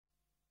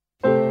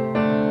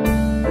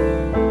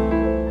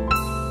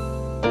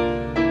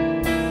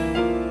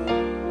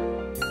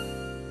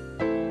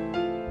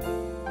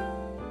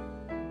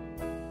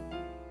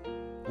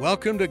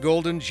Welcome to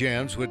Golden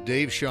Gems with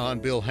Dave Shaw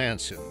and Bill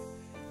Hansen.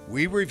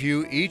 We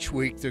review each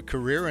week the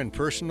career and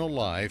personal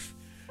life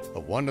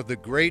of one of the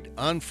great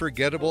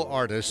unforgettable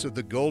artists of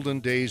the golden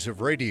days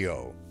of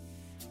radio.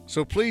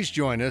 So please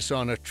join us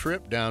on a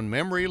trip down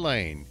memory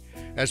lane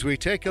as we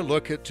take a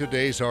look at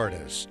today's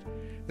artist.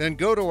 Then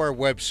go to our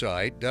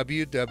website,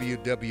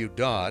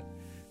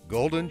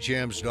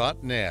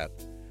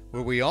 www.goldengems.net,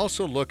 where we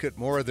also look at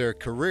more of their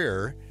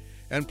career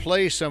and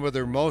play some of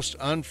their most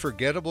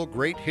unforgettable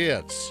great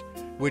hits,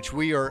 which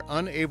we are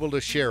unable to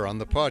share on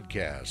the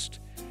podcast.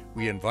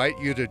 We invite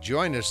you to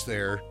join us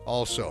there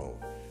also.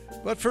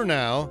 But for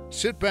now,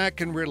 sit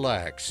back and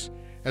relax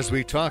as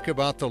we talk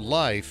about the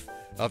life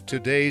of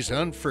today's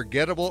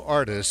unforgettable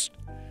artist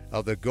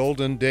of the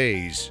golden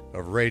days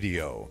of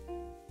radio.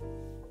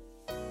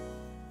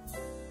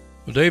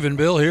 Well, Dave and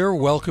Bill here,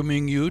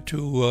 welcoming you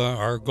to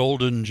our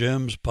Golden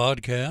Gems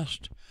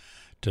podcast.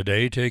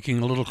 Today, taking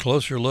a little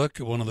closer look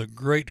at one of the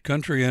great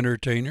country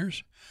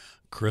entertainers,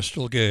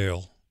 Crystal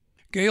Gayle.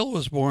 Gayle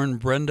was born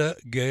Brenda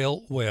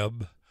Gayle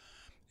Webb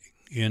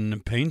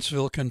in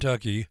Paintsville,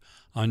 Kentucky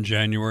on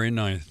January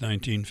 9,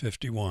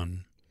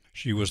 1951.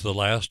 She was the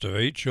last of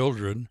 8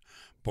 children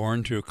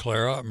born to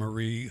Clara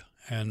Marie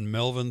and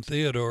Melvin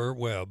Theodore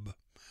Webb.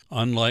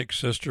 Unlike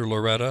sister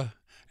Loretta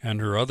and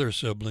her other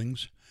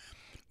siblings,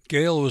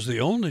 Gayle was the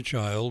only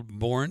child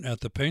born at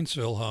the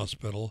Paintsville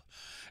Hospital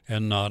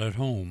and not at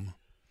home.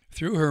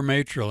 Through her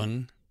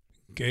matron,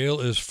 Gayle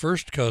is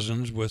first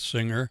cousins with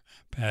singer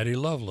Patty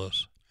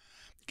Loveless.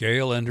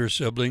 Gayle and her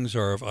siblings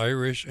are of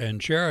Irish and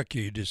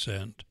Cherokee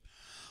descent,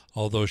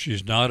 although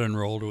she's not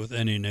enrolled with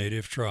any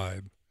native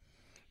tribe.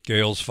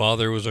 Gayle's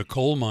father was a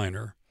coal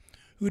miner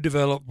who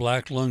developed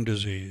black lung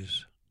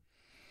disease.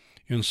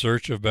 In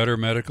search of better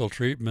medical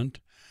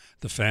treatment,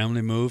 the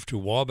family moved to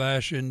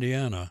Wabash,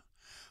 Indiana,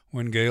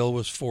 when Gayle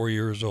was 4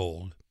 years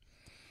old.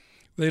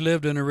 They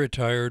lived in a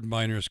retired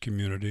miners'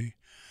 community,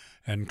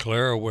 and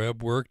Clara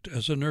Webb worked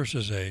as a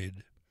nurse's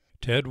aide.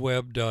 Ted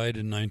Webb died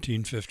in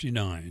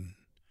 1959.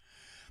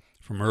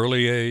 From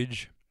early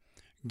age,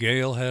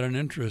 Gayle had an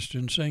interest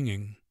in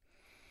singing.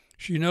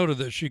 She noted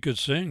that she could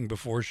sing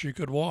before she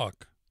could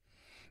walk.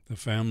 The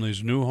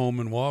family's new home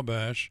in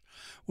Wabash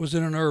was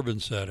in an urban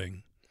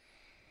setting.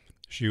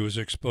 She was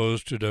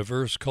exposed to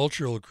diverse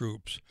cultural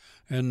groups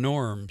and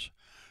norms,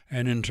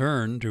 and in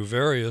turn to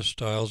various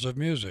styles of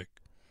music.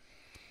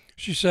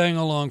 She sang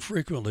along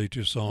frequently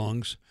to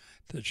songs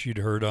that she'd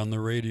heard on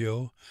the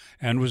radio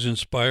and was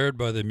inspired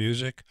by the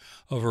music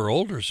of her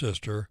older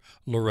sister,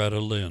 Loretta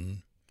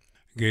Lynn.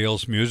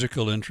 Gayle's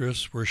musical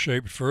interests were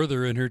shaped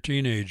further in her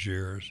teenage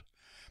years.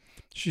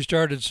 She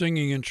started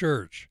singing in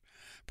church,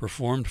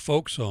 performed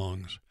folk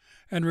songs,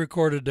 and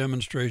recorded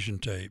demonstration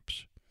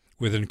tapes.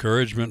 With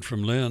encouragement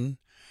from Lynn,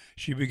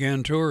 she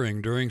began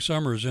touring during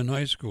summers in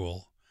high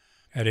school.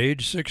 At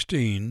age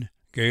 16,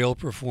 Gayle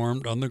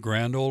performed on the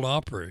Grand Ole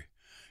Opry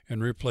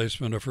in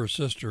replacement of her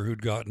sister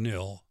who'd gotten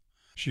ill.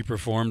 She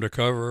performed a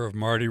cover of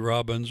Marty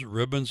Robbins'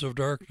 Ribbons of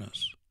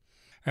Darkness.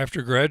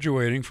 After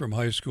graduating from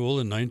high school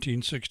in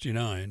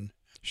 1969,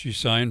 she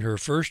signed her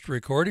first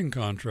recording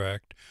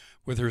contract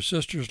with her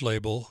sister's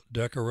label,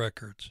 Decca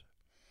Records.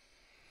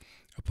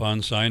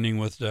 Upon signing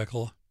with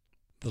Decca,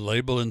 the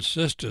label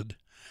insisted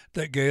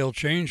that Gayle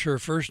change her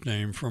first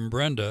name from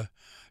Brenda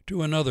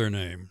to another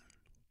name.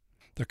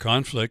 The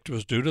conflict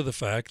was due to the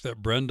fact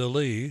that Brenda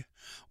Lee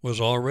was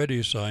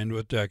already signed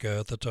with Decca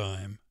at the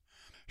time.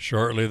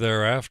 Shortly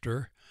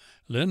thereafter,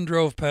 Lynn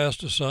drove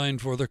past a sign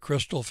for the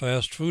Crystal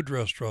fast food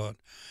restaurant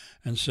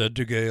and said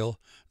to Gayle,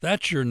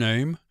 "That's your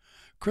name.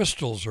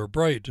 Crystals are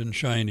bright and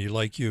shiny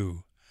like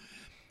you."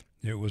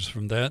 It was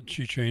from that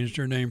she changed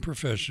her name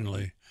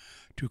professionally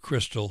to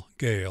Crystal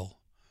Gayle.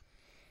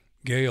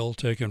 Gayle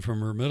taken from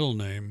her middle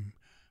name,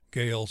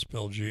 Gayle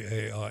spelled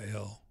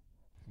G-A-I-L.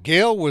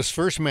 Gayle was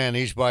first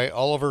managed by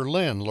Oliver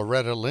Lynn,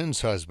 Loretta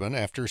Lynn's husband,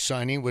 after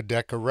signing with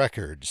Decca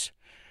Records.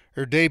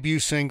 Her debut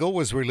single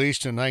was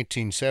released in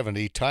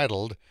 1970,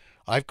 titled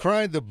 "I've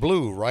Cried the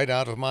Blue Right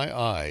Out of My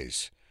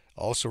Eyes,"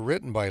 also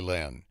written by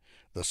Lynn.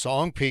 The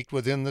song peaked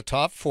within the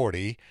top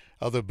 40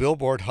 of the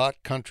Billboard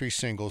Hot Country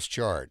Singles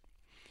chart.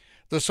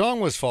 The song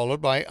was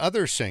followed by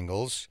other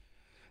singles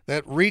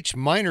that reached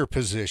minor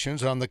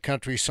positions on the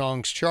Country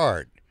Songs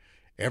chart.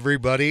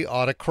 "Everybody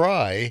Ought to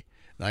Cry,"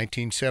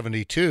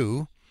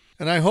 1972,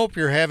 and "I Hope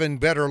You're Having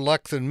Better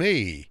Luck Than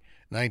Me,"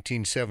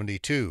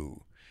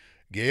 1972.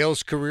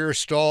 Gayle's career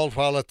stalled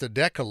while at the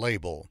Decca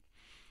label.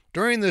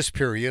 During this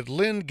period,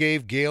 Lynn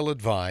gave Gayle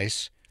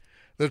advice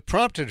that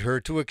prompted her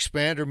to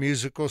expand her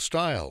musical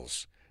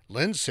styles.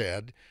 Lynn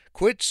said,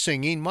 "Quit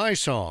singing my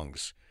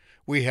songs.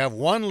 We have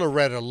one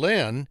Loretta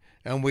Lynn,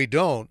 and we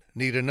don't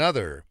need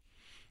another."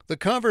 The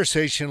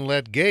conversation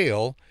led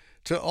Gayle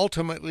to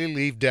ultimately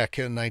leave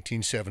Decca in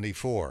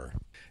 1974.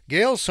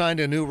 Gayle signed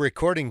a new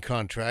recording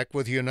contract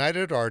with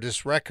United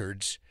Artists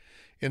Records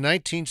in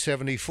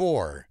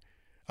 1974.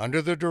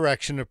 Under the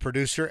direction of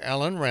producer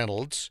Alan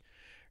Reynolds,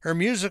 her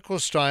musical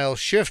style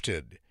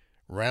shifted.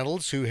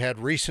 Reynolds, who had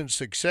recent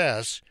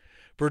success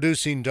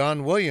producing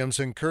Don Williams,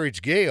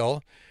 encouraged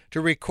Gayle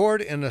to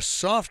record in a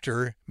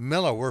softer,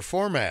 mellower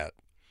format.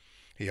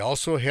 He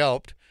also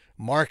helped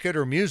market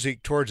her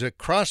music towards a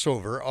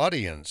crossover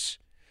audience.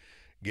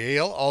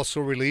 Gail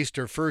also released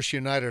her first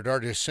United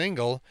Artists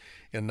single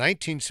in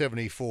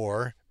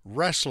 1974,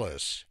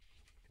 Restless.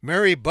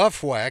 Mary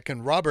Buffwack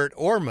and Robert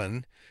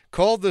Orman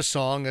called the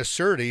song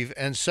assertive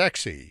and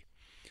sexy.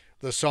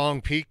 The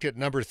song peaked at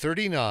number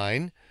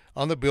 39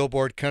 on the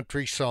Billboard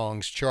Country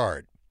Songs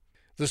chart.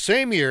 The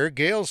same year,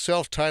 Gail's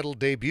self-titled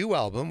debut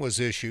album was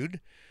issued,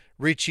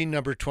 reaching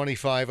number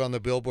 25 on the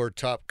Billboard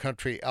Top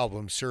Country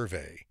Album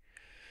Survey.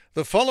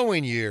 The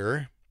following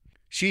year,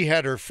 she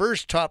had her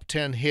first top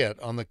 10 hit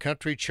on the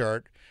country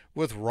chart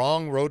with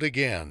Wrong Road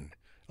Again,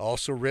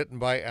 also written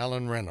by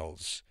Alan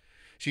Reynolds.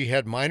 She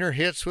had minor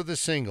hits with the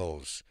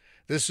singles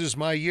This Is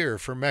My Year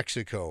for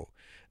Mexico,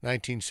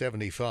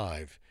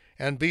 1975,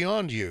 and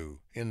Beyond You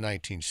in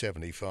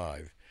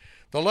 1975.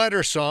 The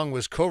latter song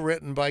was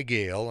co-written by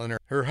Gail and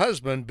her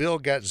husband Bill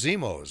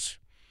Gatzimos.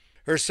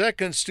 Her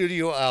second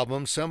studio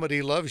album,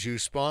 Somebody Loves You,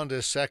 spawned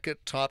a second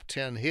top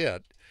 10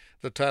 hit,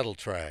 the title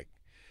track.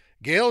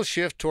 Gail's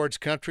shift towards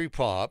country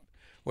pop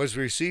was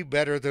received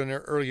better than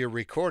her earlier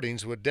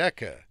recordings with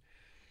Decca.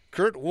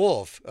 Kurt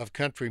Wolff of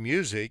Country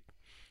Music,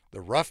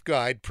 the Rough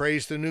Guide,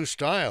 praised the new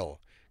style,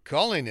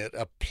 calling it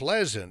a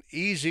pleasant,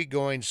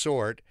 easygoing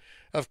sort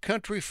of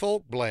country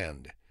folk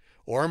blend.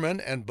 Orman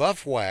and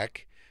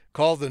Buffwack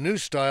called the new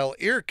style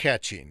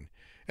ear-catching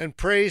and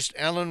praised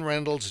Alan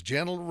Reynolds'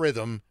 gentle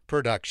rhythm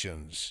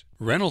productions.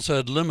 Reynolds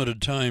had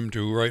limited time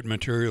to write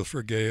material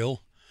for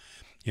Gail.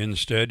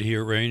 Instead, he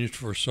arranged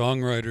for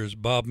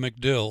songwriters Bob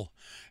McDill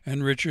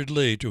and Richard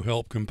Lee to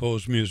help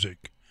compose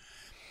music.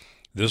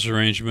 This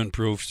arrangement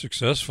proved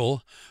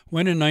successful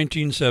when in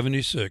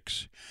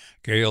 1976,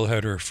 Gail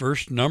had her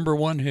first number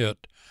one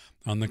hit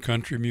on the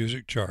country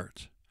music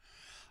charts,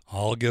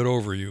 I'll Get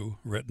Over You,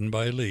 written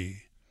by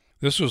Lee.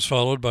 This was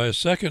followed by a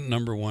second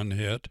number one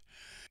hit,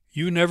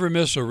 You Never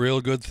Miss a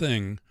Real Good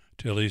Thing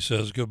Till He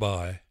Says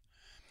Goodbye,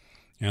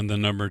 and the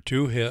number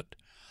two hit,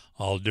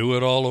 I'll Do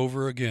It All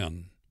Over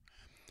Again.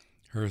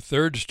 Her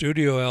third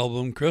studio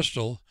album,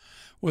 Crystal,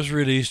 was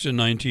released in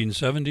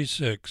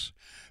 1976,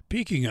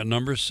 peaking at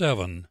number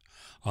 7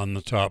 on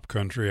the top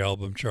country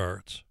album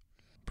charts.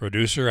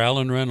 Producer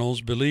Alan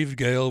Reynolds believed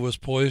Gail was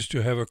poised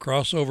to have a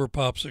crossover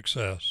pop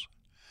success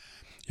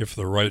if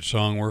the right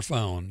song were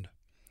found.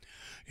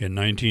 In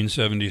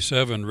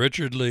 1977,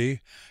 Richard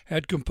Lee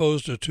had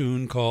composed a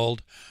tune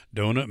called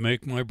Don't It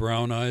Make My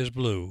Brown Eyes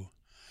Blue.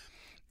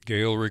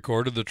 Gail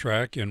recorded the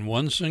track in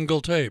one single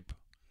tape.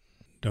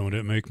 Don't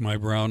It Make My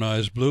Brown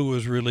Eyes Blue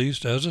was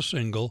released as a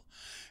single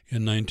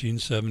in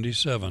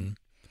 1977,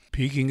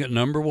 peaking at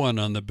number 1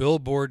 on the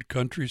Billboard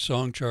Country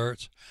Song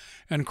charts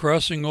and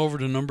crossing over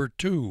to number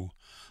 2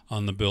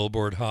 on the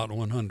Billboard Hot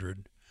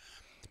 100.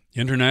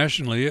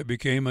 Internationally, it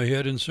became a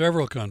hit in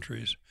several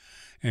countries,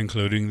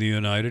 including the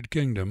United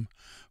Kingdom,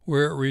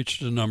 where it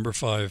reached a number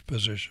 5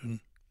 position.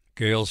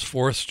 Gail's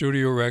fourth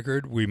studio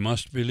record, We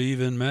Must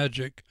Believe in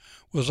Magic,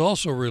 was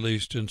also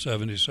released in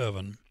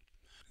 1977.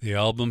 The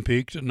album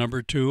peaked at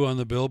number 2 on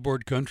the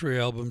Billboard Country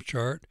Albums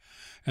chart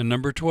and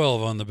number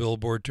 12 on the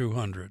Billboard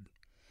 200.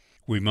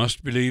 We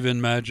Must Believe in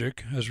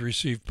Magic has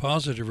received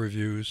positive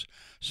reviews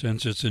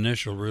since its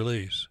initial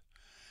release.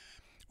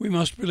 We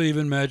Must Believe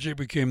in Magic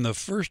became the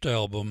first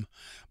album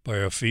by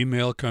a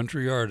female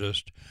country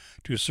artist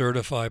to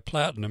certify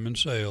platinum in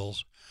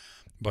sales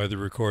by the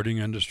Recording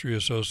Industry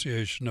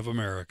Association of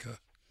America.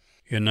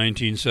 In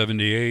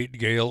 1978,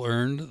 Gail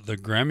earned the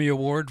Grammy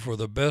Award for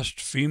the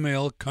Best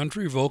Female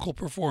Country Vocal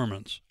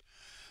Performance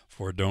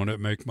for Don't It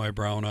Make My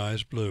Brown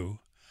Eyes Blue,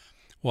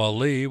 while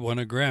Lee won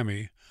a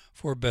Grammy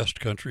for Best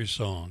Country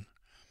Song.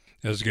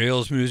 As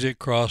Gail's music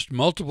crossed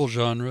multiple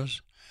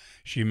genres,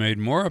 she made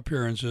more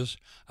appearances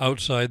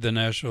outside the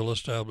national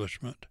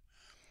establishment.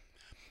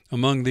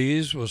 Among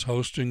these was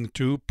hosting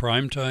 2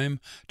 primetime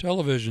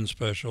television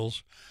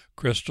specials,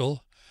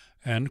 Crystal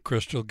and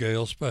Crystal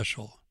Gail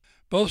Special.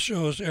 Both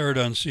shows aired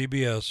on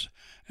CBS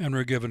and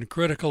were given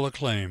critical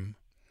acclaim.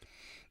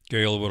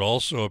 Gail would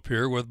also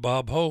appear with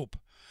Bob Hope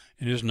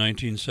in his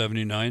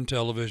 1979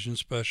 television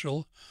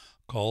special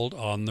called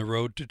On the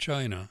Road to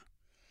China.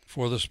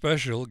 For the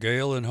special,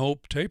 Gail and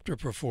Hope taped a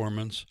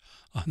performance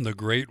on the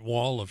Great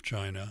Wall of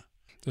China.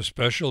 The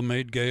special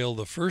made Gail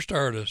the first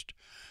artist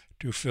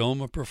to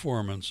film a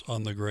performance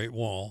on the Great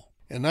Wall.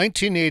 In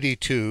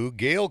 1982,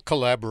 Gail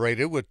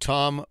collaborated with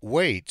Tom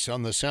Waits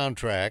on the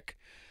soundtrack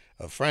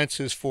of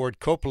Francis Ford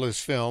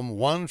Coppola's film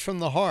One from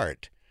the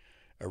Heart.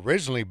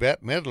 Originally,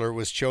 Bette Midler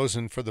was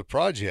chosen for the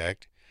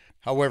project.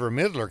 However,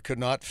 Midler could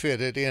not fit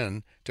it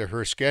in to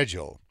her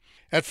schedule.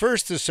 At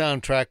first, the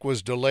soundtrack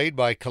was delayed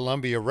by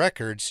Columbia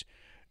Records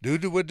due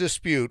to a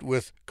dispute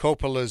with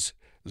Coppola's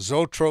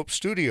Zoetrope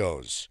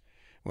Studios.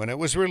 When it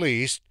was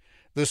released,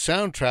 the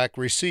soundtrack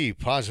received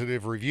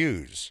positive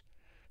reviews.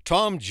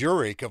 Tom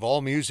Jurek of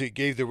AllMusic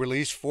gave the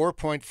release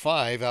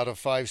 4.5 out of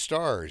 5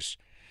 stars,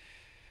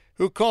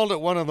 who called it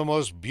one of the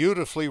most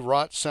beautifully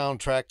wrought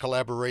soundtrack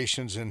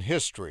collaborations in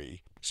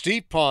history.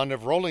 Steve Pond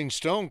of Rolling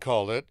Stone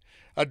called it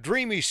a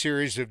dreamy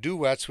series of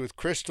duets with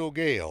Crystal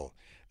Gayle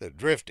that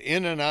drift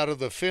in and out of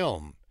the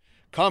film,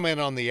 comment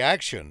on the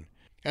action,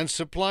 and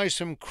supply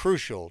some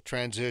crucial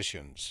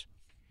transitions.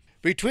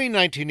 Between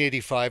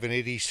 1985 and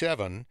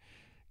 87,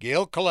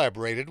 Gayle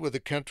collaborated with the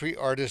country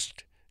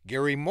artist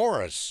Gary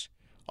Morris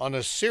on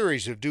a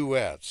series of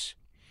duets,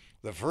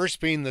 the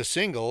first being the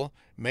single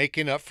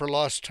Making Up for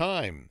Lost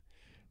Time.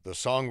 The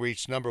song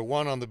reached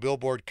 #1 on the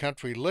Billboard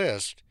Country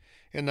list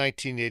in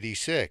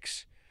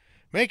 1986.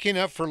 Making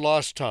Up for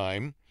Lost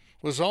Time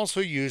was also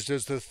used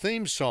as the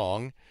theme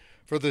song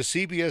for the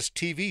CBS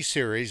TV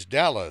series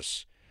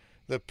Dallas.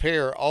 The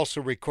pair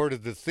also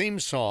recorded the theme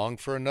song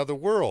for Another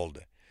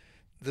World.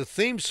 The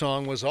theme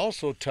song was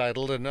also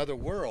titled Another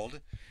World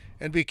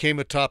and became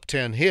a top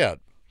 10 hit.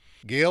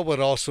 Gayle would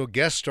also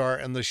guest star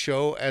in the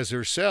show as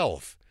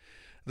herself.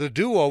 The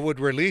duo would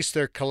release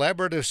their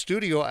collaborative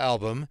studio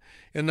album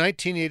in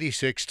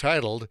 1986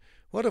 titled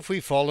What If We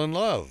Fall in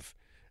Love?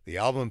 The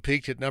album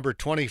peaked at number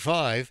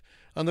 25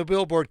 on the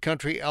Billboard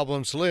Country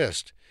Albums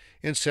list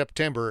in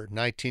September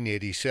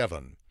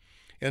 1987.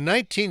 In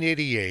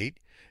 1988,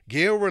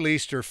 Gayle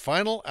released her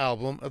final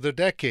album of the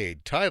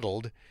decade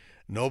titled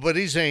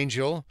Nobody's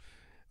Angel.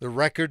 The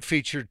record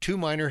featured 2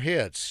 minor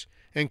hits,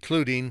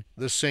 including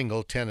the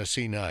single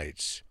Tennessee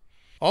Nights.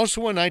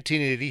 Also in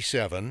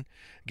 1987,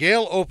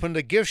 Gayle opened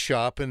a gift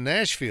shop in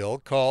Nashville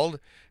called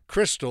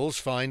Crystal's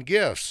Fine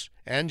Gifts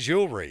and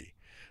Jewelry.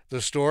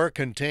 The store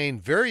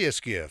contained various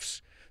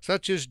gifts,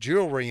 such as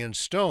jewelry and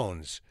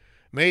stones,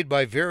 made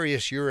by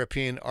various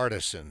European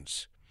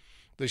artisans.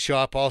 The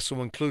shop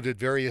also included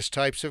various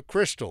types of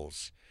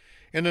crystals.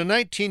 In a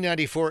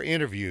 1994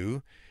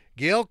 interview,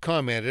 Gayle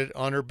commented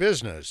on her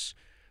business.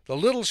 The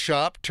little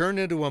shop turned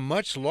into a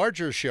much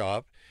larger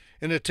shop,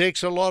 and it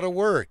takes a lot of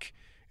work,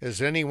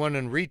 as anyone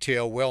in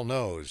retail well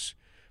knows.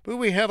 But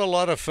we have a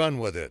lot of fun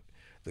with it.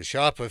 The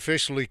shop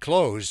officially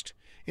closed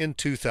in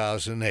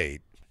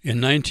 2008. In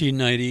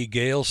 1990,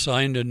 Gayle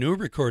signed a new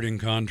recording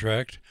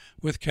contract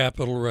with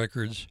Capitol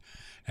Records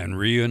and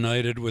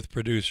reunited with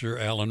producer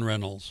Alan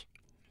Reynolds.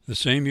 The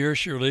same year,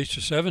 she released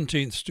her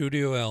 17th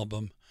studio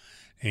album,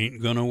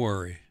 Ain't Gonna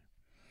Worry.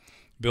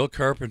 Bill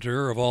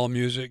Carpenter of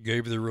AllMusic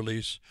gave the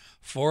release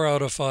 4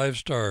 out of 5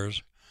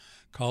 stars,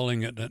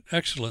 calling it an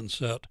excellent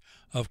set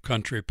of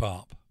country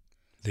pop.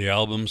 The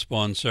album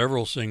spawned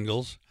several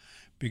singles,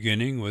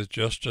 beginning with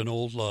Just an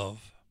Old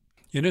Love.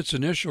 In its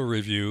initial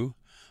review,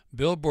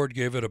 Billboard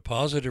gave it a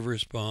positive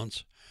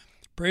response,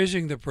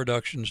 praising the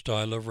production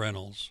style of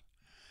Reynolds.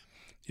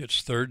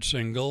 Its third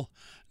single,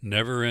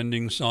 Never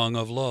Ending Song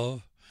of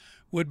Love,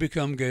 would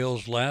become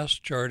Gayle's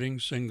last charting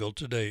single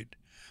to date,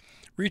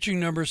 reaching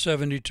number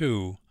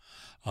 72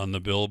 on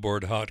the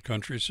Billboard Hot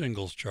Country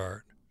Singles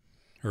Chart.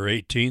 Her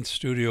 18th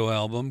studio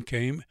album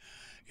came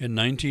in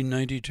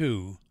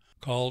 1992,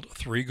 called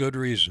 3 Good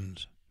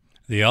Reasons.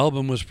 The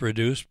album was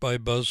produced by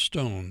Buzz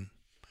Stone.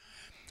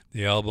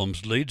 The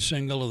album's lead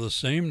single of the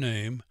same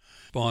name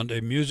spawned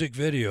a music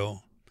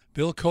video.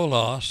 Bill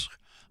Kolas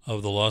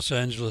of the Los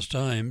Angeles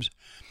Times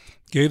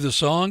gave the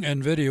song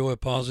and video a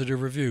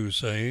positive review,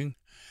 saying,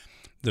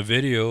 "The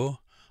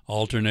video,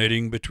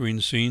 alternating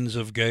between scenes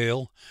of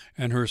Gayle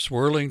and her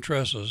swirling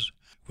tresses,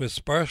 with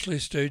sparsely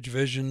staged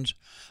visions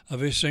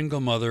of a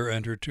single mother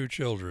and her 2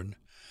 children,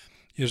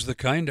 is the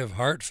kind of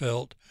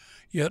heartfelt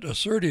yet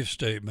assertive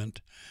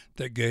statement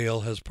that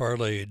Gayle has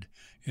parlayed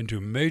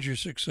into major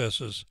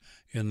successes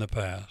in the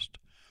past."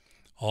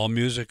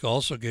 AllMusic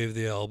also gave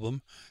the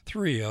album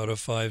 3 out of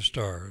 5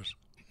 stars.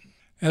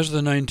 As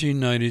the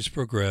 1990s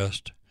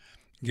progressed,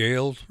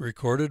 Gayle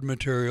recorded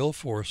material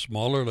for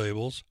smaller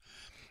labels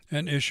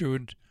and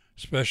issued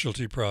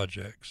specialty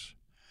projects.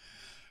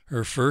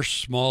 Her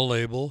first small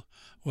label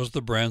was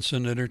the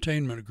Branson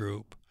Entertainment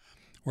Group,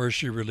 where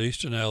she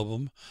released an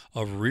album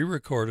of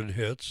re-recorded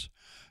hits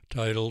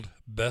titled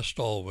Best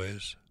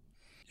Always.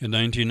 In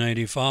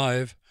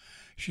 1995,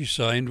 she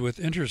signed with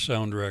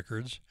Intersound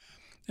Records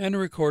and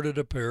recorded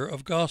a pair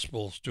of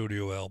gospel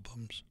studio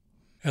albums.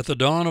 At the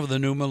dawn of the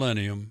new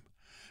millennium,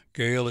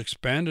 Gayle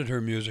expanded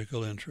her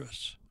musical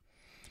interests.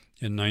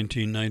 In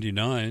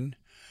 1999,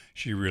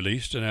 she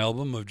released an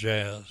album of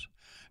jazz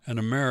and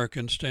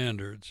American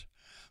standards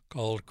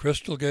called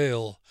Crystal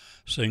Gayle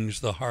Sings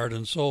the Heart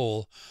and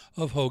Soul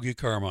of Hoagy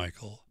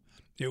Carmichael.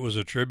 It was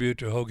a tribute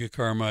to Hoagy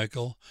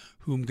Carmichael,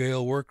 whom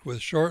Gayle worked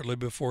with shortly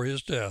before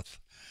his death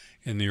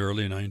in the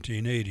early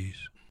 1980s.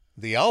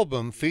 The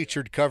album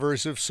featured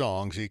covers of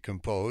songs he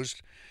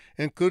composed,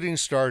 including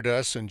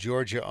Stardust and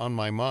Georgia on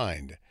My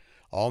Mind.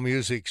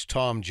 AllMusic's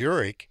Tom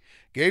Jurek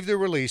gave the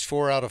release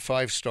 4 out of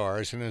 5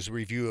 stars in his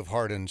review of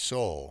Heart and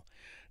Soul.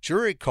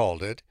 Jurek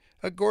called it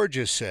a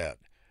gorgeous set,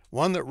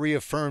 one that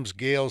reaffirms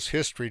Gayle's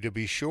history to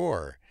be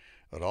sure,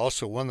 but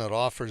also one that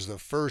offers the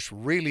first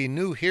really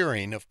new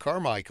hearing of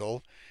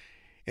Carmichael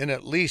in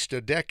at least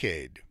a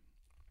decade.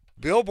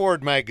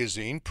 Billboard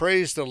magazine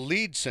praised the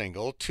lead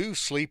single, Two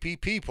Sleepy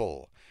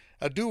People,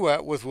 a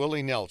duet with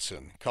Willie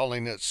Nelson,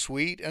 calling it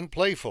sweet and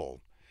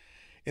playful.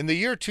 In the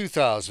year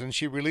 2000,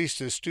 she released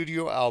a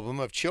studio album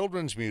of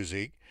children's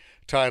music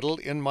titled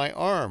In My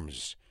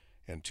Arms.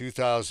 In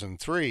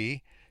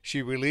 2003,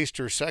 she released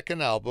her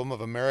second album of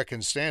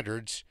American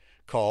standards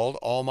called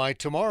All My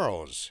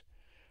Tomorrows.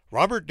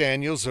 Robert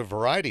Daniels of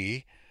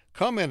Variety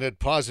commented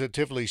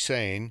positively,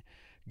 saying,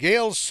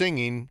 "Gail's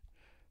singing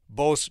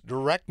boasts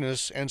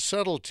directness and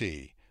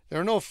subtlety.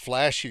 There are no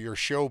flashy or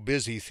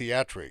show-busy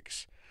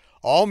theatrics.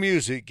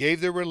 AllMusic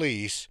gave the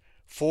release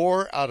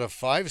 4 out of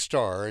 5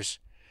 stars,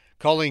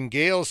 calling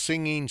Gail's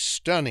singing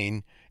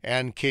stunning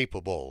and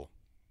capable."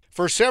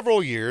 For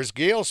several years,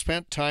 Gail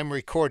spent time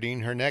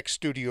recording her next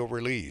studio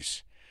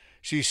release.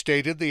 She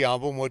stated the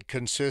album would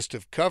consist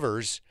of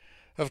covers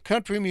of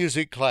country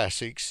music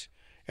classics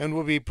and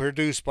will be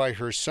produced by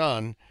her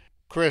son,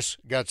 Chris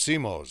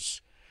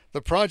Gatzimos.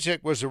 The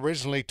project was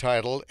originally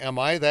titled Am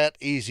I That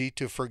Easy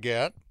to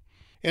Forget?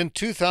 In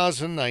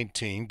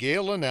 2019,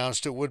 Gail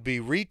announced it would be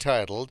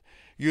retitled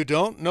You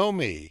Don't Know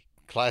Me,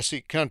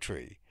 Classic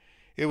Country.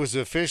 It was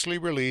officially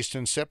released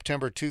in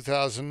September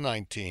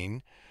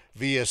 2019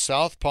 via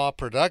Southpaw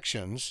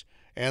Productions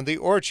and The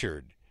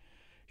Orchard.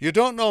 You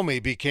Don't Know Me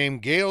became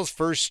Gail's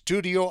first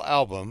studio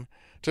album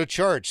to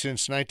chart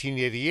since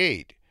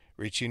 1988,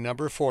 reaching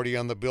number 40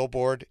 on the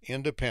Billboard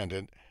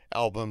Independent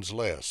Albums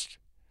list.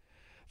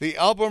 The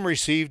album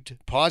received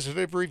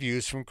positive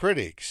reviews from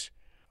critics.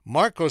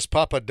 Marcos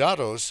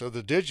Papadatos of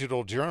the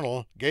Digital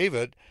Journal gave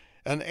it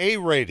an A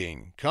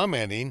rating,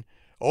 commenting,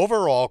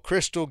 "Overall,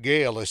 Crystal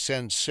Gayle is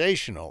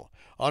sensational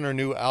on her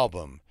new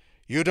album,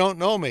 You Don't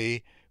Know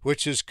Me,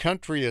 which is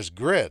country as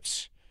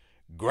grits.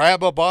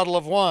 Grab a bottle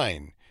of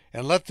wine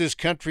and let this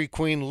country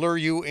queen lure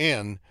you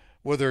in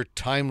with her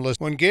timeless."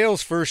 When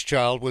Gail's first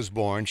child was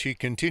born, she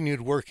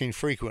continued working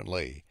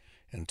frequently.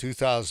 In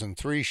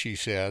 2003, she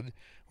said,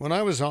 "When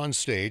I was on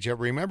stage, I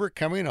remember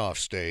coming off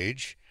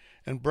stage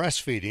and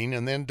breastfeeding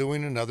and then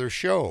doing another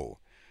show.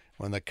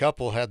 When the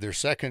couple had their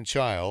second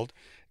child,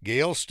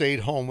 Gail stayed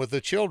home with the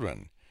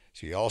children.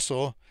 She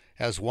also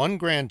has one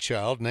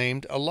grandchild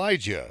named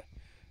Elijah."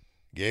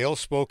 Gail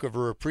spoke of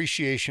her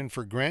appreciation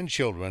for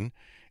grandchildren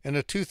in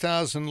a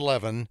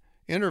 2011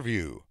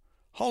 interview.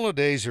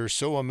 "Holidays are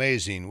so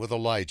amazing with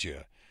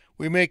Elijah.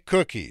 We make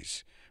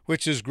cookies,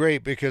 which is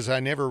great because I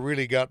never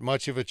really got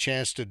much of a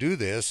chance to do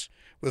this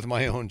with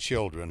my own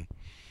children.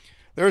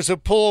 There's a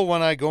pull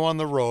when I go on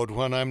the road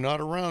when I'm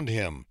not around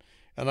him,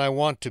 and I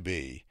want to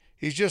be.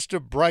 He's just a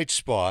bright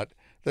spot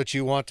that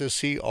you want to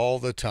see all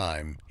the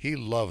time. He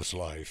loves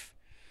life."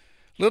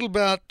 Little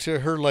about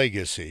her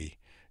legacy.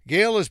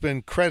 Gail has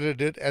been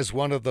credited as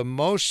one of the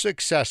most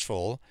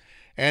successful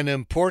and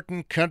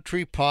important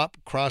country pop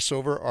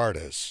crossover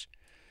artists.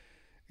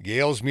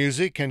 Gail's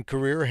music and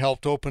career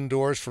helped open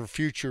doors for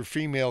future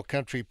female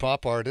country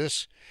pop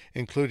artists,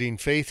 including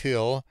Faith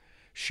Hill,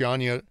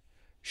 Shania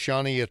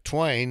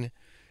Twain,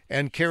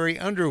 and Carrie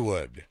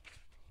Underwood.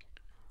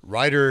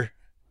 Writer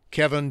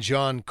Kevin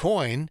John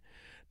Coyne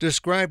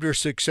described her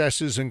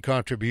successes and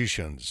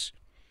contributions.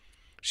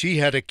 She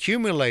had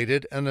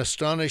accumulated an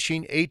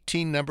astonishing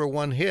 18 number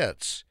one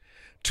hits,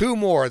 2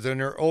 more than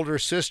her older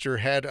sister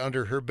had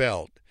under her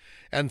belt,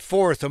 and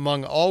 4th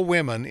among all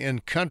women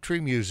in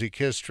country music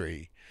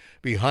history,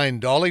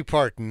 behind Dolly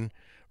Parton,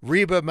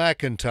 Reba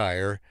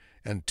McEntire,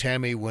 and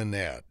Tammy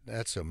Wynette.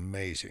 That's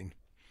amazing.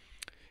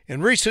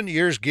 In recent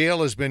years,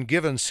 Gail has been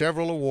given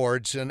several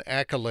awards and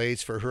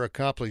accolades for her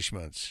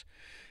accomplishments.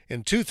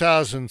 In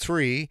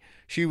 2003,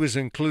 she was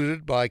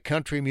included by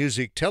Country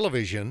Music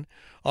Television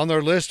on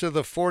their list of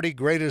the 40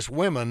 greatest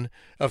women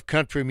of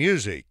country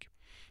music.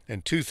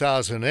 In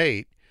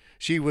 2008,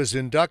 she was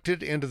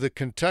inducted into the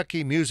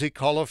Kentucky Music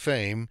Hall of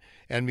Fame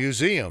and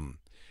Museum.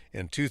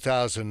 In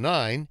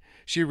 2009,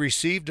 she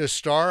received a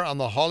star on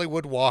the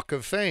Hollywood Walk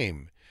of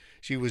Fame.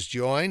 She was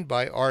joined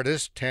by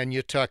artist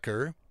Tanya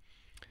Tucker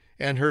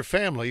and her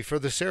family for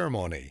the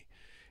ceremony.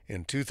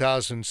 In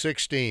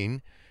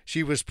 2016,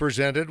 she was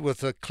presented with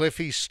the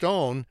Cliffy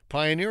Stone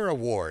Pioneer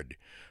Award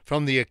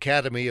from the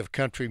Academy of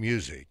Country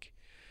Music.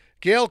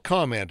 Gail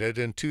commented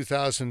in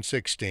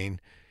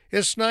 2016,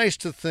 It's nice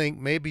to think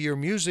maybe your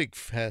music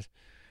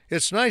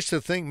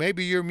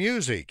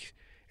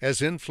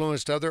has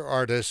influenced other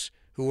artists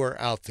who are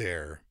out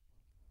there."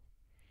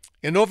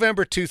 In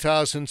November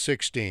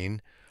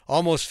 2016,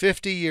 almost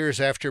 50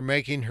 years after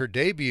making her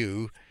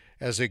debut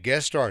as a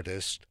guest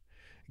artist,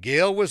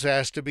 Gail was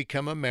asked to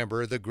become a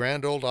member of the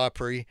Grand Ole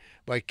Opry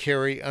by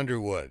Carrie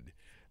Underwood.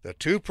 The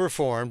two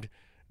performed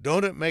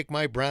Don't It Make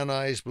My Brown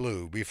Eyes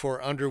Blue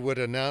before Underwood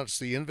announced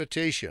the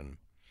invitation.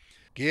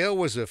 Gail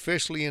was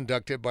officially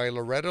inducted by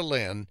Loretta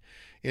Lynn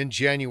in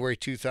January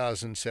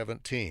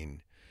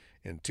 2017.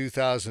 In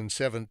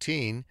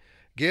 2017,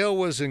 Gail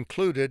was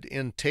included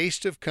in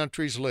Taste of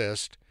Country's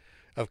list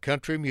of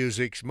country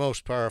music's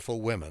most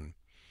powerful women.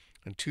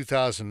 In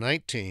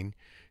 2019,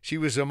 she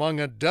was among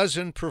a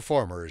dozen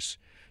performers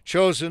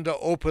chosen to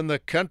open the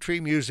Country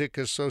Music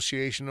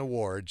Association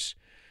Awards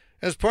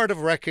as part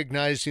of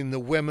recognizing the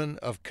women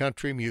of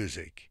country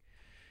music.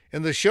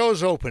 In the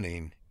show's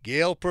opening,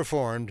 Gail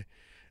performed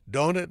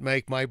Don't It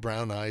Make My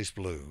Brown Eyes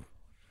Blue.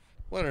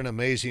 What an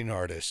amazing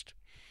artist.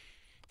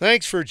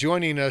 Thanks for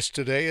joining us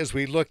today as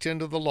we looked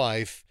into the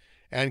life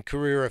and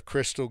career of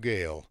Crystal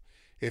Gayle.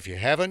 If you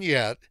haven't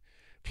yet,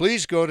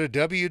 please go to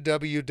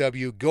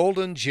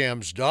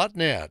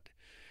www.goldengems.net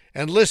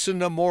and listen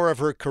to more of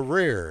her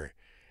career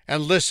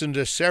and listen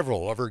to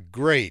several of her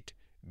great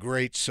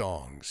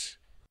songs.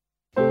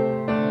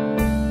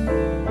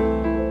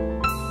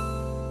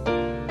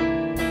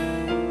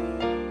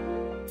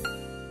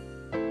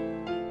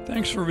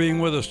 Thanks for being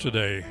with us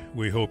today.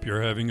 We hope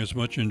you're having as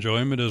much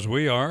enjoyment as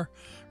we are,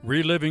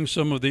 reliving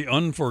some of the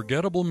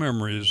unforgettable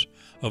memories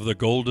of the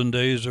golden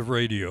days of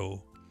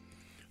radio.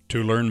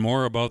 To learn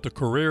more about the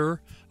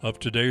career of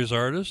today's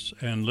artists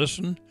and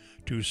listen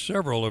to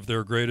several of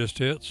their greatest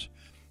hits,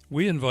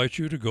 we invite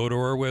you to go to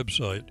our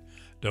website,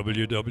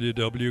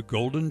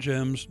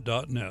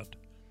 www.goldengems.net.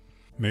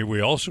 May we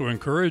also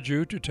encourage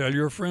you to tell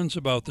your friends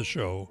about the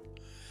show.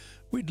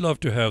 We'd love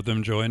to have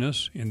them join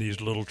us in these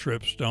little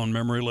trips down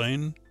memory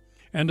lane.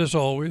 And as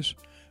always,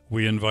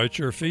 we invite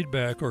your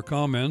feedback or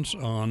comments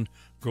on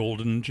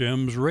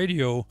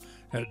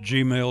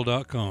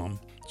goldengemsradio@gmail.com.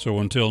 So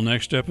until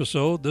next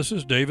episode, this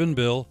is Dave and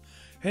Bill,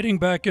 heading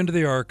back into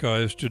the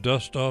archives to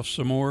dust off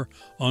some more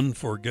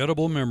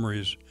unforgettable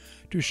memories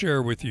to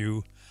share with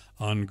you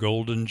on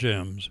Golden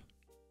Gems.